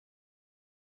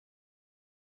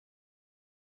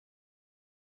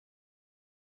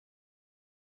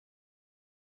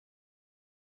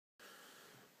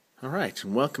Alright,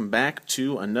 and welcome back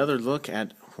to another look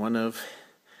at one of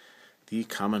the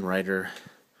Kamen Rider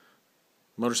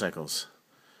motorcycles.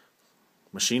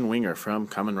 Machine Winger from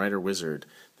Kamen Rider Wizard.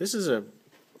 This is a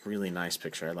really nice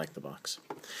picture. I like the box.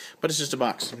 But it's just a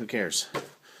box. Who cares?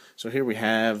 So here we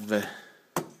have the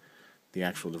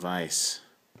actual device.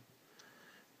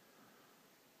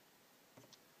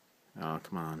 Oh,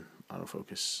 come on.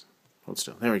 Autofocus. Hold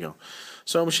still. There we go.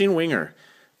 So, Machine Winger.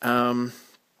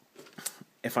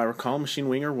 If I recall, Machine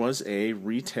Winger was a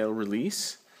retail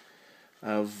release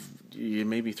of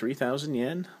maybe 3,000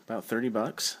 yen, about 30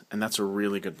 bucks, and that's a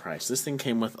really good price. This thing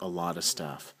came with a lot of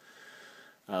stuff.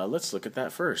 Let's look at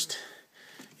that first.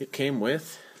 It came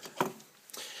with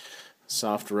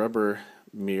soft rubber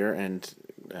mirror and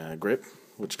grip,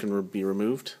 which can be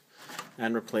removed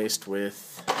and replaced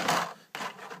with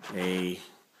a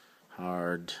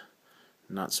hard,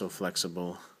 not so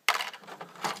flexible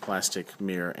plastic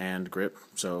mirror and grip.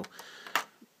 So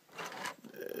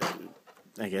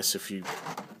I guess if you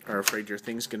are afraid your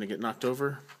thing's going to get knocked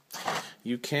over,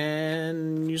 you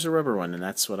can use a rubber one, and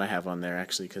that's what I have on there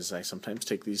actually, because I sometimes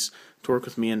take these to work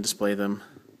with me and display them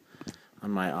on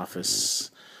my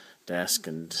office desk.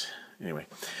 And anyway,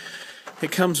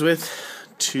 it comes with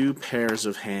 2 pairs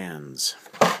of hands.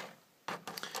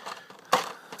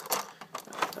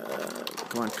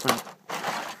 Come on.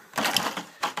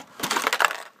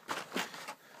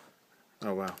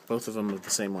 Oh wow, both of them are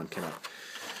the same one came out.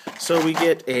 So we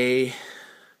get a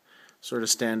sort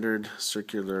of standard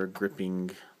circular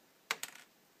gripping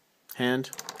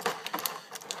hand,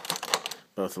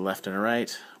 both a left and a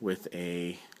right, with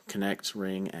a connect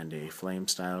ring and a flame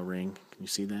style ring. Can you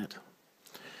see that?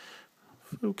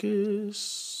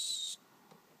 Focus.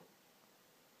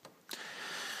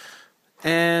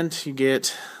 And you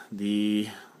get the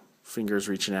fingers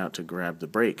reaching out to grab the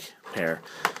brake pair,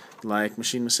 like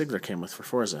Machine Sigler came with for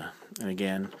Forza. And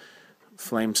again,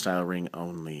 flame style ring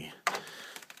only.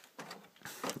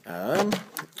 It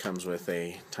comes with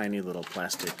a tiny little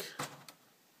plastic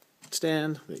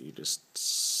stand that you just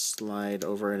slide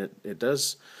over, and it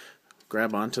does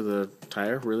grab onto the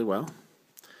tire really well.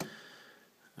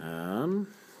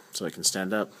 So it can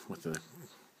stand up with the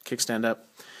kickstand up.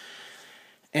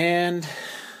 And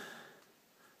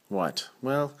what?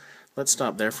 Well, let's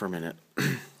stop there for a minute.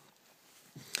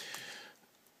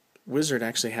 Wizard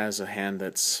actually has a hand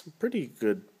that's pretty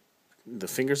good. The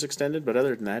fingers extended, but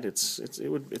other than that, it's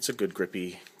a good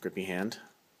grippy hand.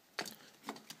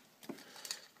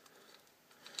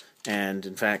 And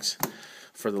in fact,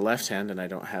 for the left hand, and I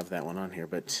don't have that one on here,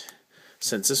 but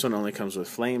since this one only comes with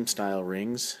flame style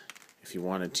rings, if you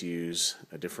wanted to use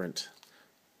a different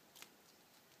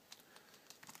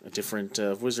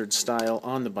Wizard style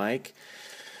on the bike,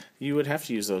 you would have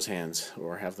to use those hands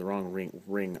or have the wrong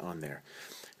ring on there.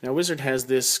 Now Wizard has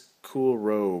this cool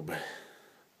robe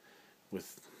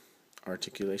with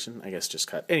articulation, I guess just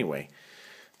cut. Anyway,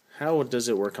 how does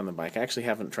it work on the bike? I actually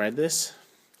haven't tried this,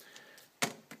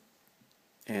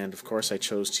 and of course I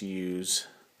chose to use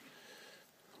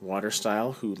water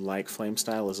style, who, like flame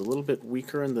style, is a little bit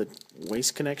weaker in the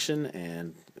waist connection,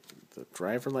 and the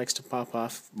driver likes to pop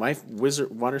off. My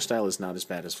Wizard water style is not as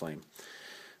bad as flame.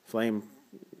 Flame,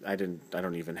 I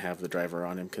don't even have the driver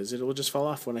on him because it will just fall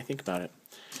off when I think about it.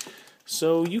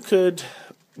 So you could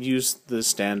use the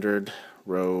standard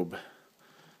robe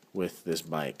with this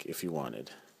bike if you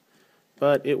wanted,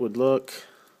 but it would look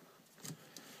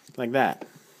like that,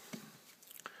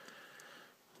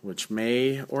 which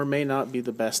may or may not be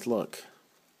the best look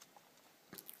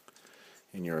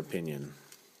in your opinion.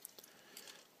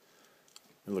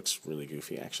 It looks really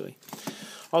goofy actually.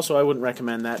 Also, I wouldn't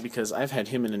recommend that because I've had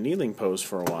him in a kneeling pose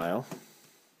for a while,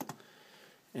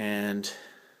 and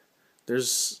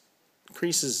there's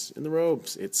creases in the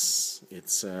robes.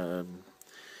 I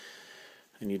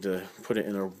need to put it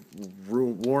in a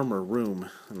warmer room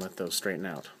and let those straighten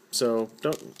out. So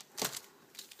don't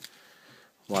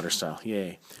water style,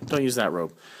 yay! Don't use that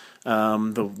robe.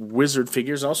 The Wizard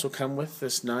figures also come with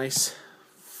this nice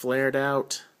flared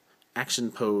out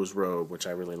action pose robe, which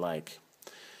I really like.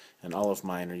 And all of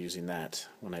mine are using that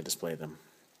when I display them.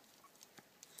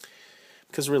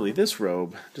 Because really, this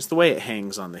robe, just the way it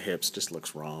hangs on the hips, just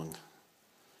looks wrong.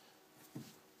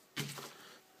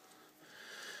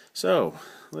 So,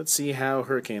 let's see how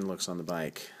Hurricane looks on the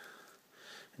bike.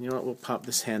 And you know what, we'll pop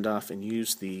this hand off and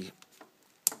use the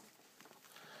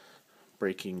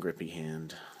braking grippy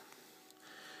hand.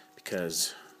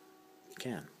 Because you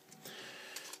can.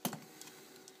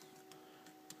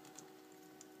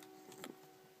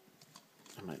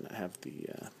 I might not have the...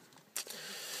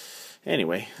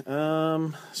 Anyway,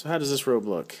 so how does this robe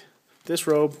look? This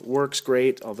robe works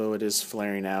great, although it is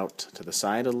flaring out to the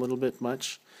side a little bit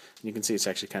much. You can see it's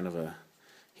actually kind of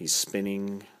he's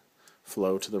spinning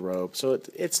flow to the robe, so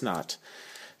it's not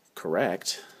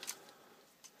correct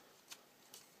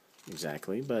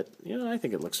exactly, but I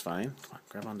think it looks fine. Come on,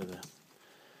 grab onto the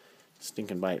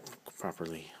stinking bite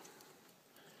properly.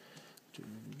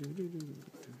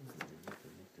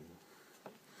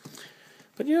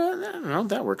 But I don't know,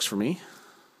 that works for me.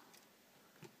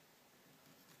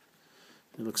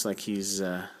 It looks like his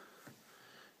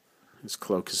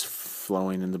cloak is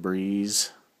flowing in the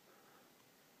breeze.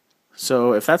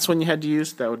 So if that's one you had to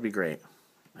use, that would be great,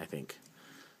 I think.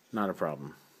 Not a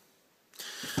problem.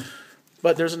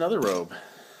 But there's another robe.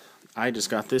 I just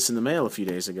got this in the mail a few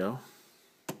days ago.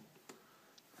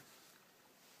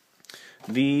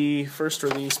 The first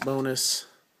release bonus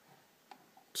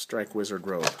SHF Wizard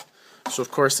robe. So of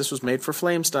course this was made for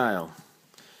flame style.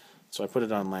 So I put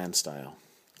it on land style.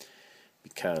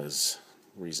 Because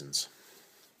reasons.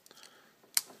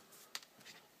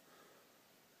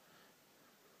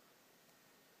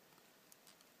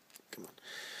 Come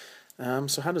on.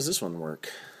 So how does this one work?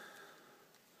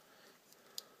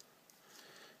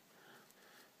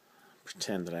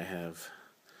 Pretend that I have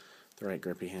the right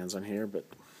grippy hands on here, but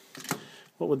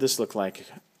what would this look like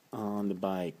on the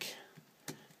bike?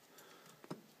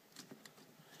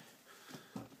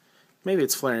 Maybe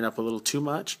it's flaring up a little too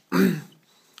much,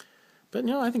 but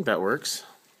I think that works.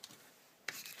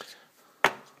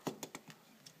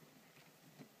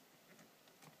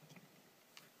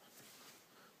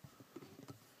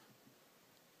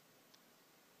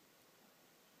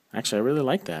 Actually, I really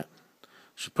like that.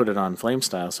 Should put it on flame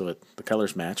style so the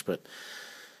colors match, but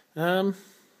that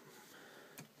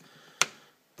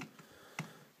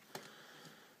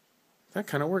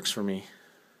kind of works for me.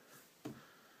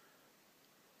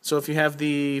 So if you have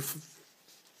the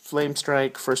Flame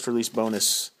Strike first release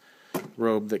bonus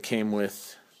robe that came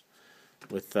with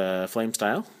flame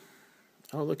style,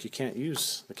 oh look, you can't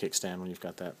use the kickstand when you've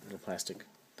got that little plastic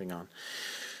thing on,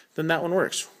 then that one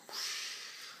works.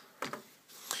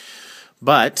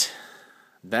 But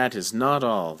that is not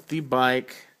all. The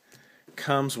bike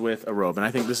comes with a robe, and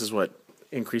I think this is what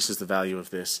increases the value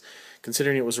of this,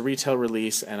 considering it was a retail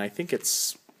release, and I think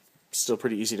it's still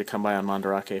pretty easy to come by on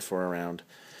Mandarake for around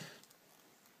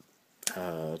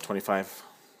 25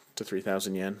 to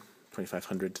 3,000 yen,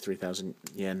 2,500 to 3,000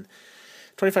 yen,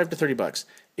 25 to 30 bucks.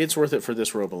 It's worth it for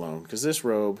this robe alone, because this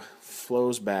robe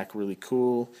flows back really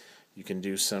cool. You can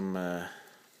do some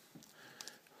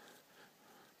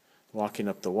walking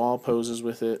up the wall poses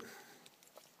with it,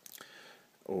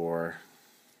 or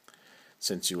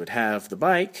since you would have the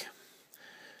bike,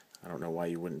 I don't know why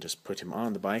you wouldn't just put him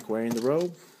on the bike wearing the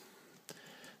robe.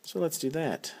 So let's do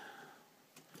that.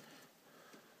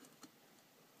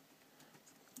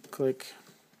 Click.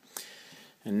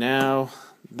 And now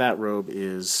that robe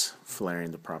is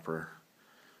flaring the proper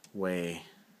way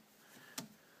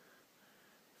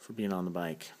for being on the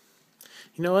bike.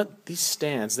 You know what? These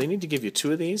stands, they need to give you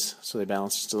 2 of these so they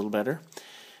balance just a little better.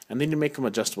 And they need to make them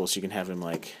adjustable so you can have him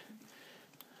like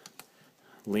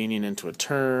leaning into a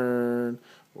turn,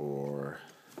 or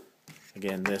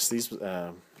again this is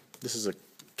a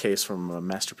case from a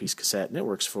Masterpiece cassette, and it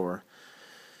works for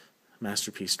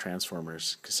Masterpiece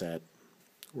Transformers cassette.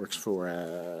 Works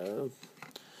for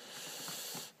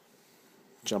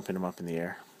jumping him up in the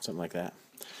air, something like that.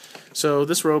 So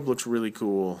this robe looks really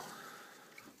cool.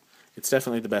 It's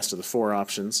definitely the best of the 4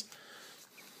 options.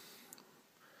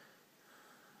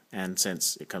 And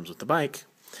since it comes with the bike,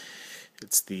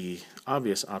 it's the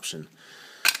obvious option.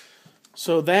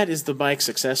 So that is the bike's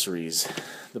accessories.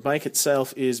 The bike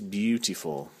itself is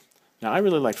beautiful. Now I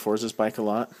really liked Forza's bike a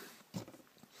lot,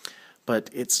 but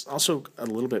it's also a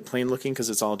little bit plain looking because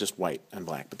it's all just white and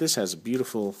black. But this has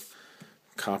beautiful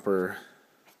copper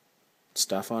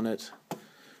stuff on it,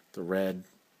 the red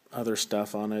other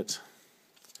stuff on it.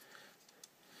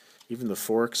 Even the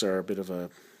forks are a bit of a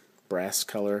brass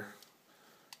color.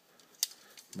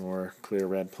 More clear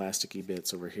red plasticky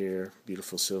bits over here.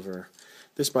 Beautiful silver.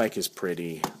 This bike is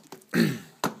pretty.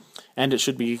 And it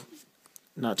should be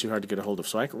not too hard to get a hold of,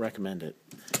 so I recommend it.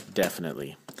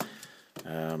 Definitely.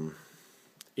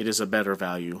 It is a better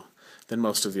value than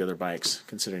most of the other bikes,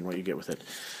 considering what you get with it.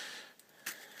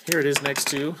 Here it is next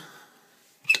to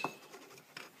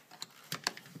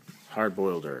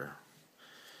Hard-Boilder.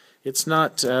 It's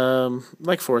not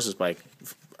like Forza's bike.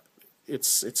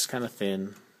 It's kind of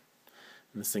thin,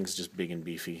 and this thing's just big and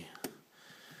beefy.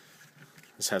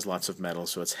 This has lots of metal,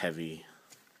 so it's heavy.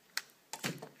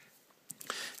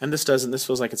 And this doesn't. This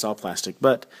feels like it's all plastic,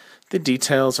 but the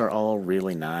details are all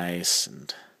really nice.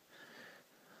 And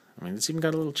I mean, it's even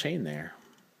got a little chain there.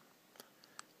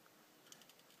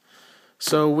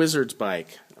 So, Wizard's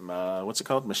bike. What's it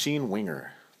called? Machine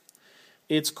Winger.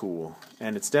 It's cool,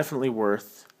 and it's definitely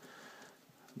worth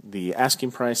the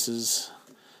asking prices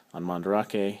on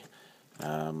Mandarake,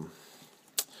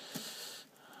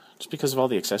 just because of all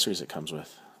the accessories it comes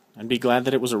with. And be glad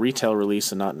that it was a retail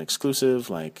release and not an exclusive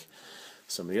like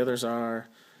some of the others are,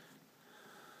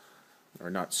 or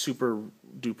not super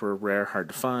duper rare, hard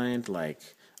to find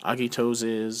like Agito's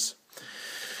is.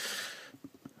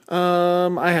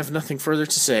 I have nothing further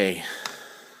to say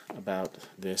about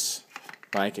this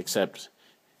bike except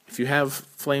if you have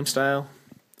flame style,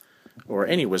 or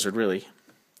any wizard really,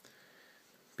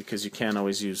 because you can't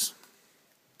always use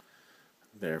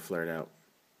their flared out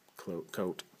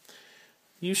coat,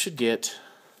 you should get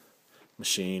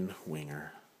Machine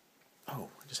Winger. Oh,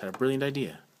 I just had a brilliant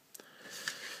idea.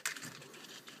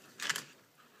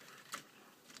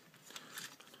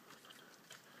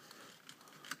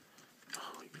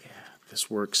 Oh yeah, this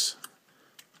works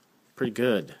pretty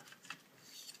good,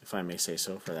 if I may say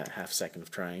so, for that half second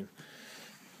of trying.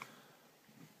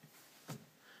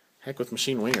 Heck with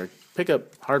Machine Winger. Pick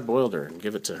up Hard Boilder and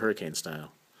give it to Hurricane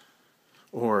style.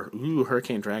 Or, ooh,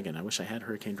 Hurricane Dragon. I wish I had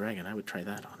Hurricane Dragon. I would try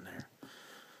that on there.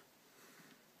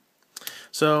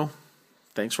 So,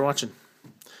 thanks for watching.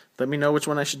 Let me know which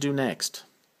one I should do next.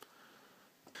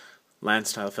 Lance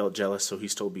Style felt jealous, so he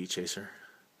stole Bee Chaser.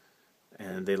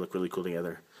 And they look really cool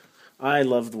together. I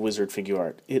love the Wizard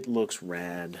Figuart. It looks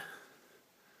rad.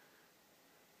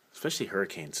 Especially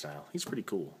Hurricane Style. He's pretty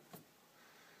cool.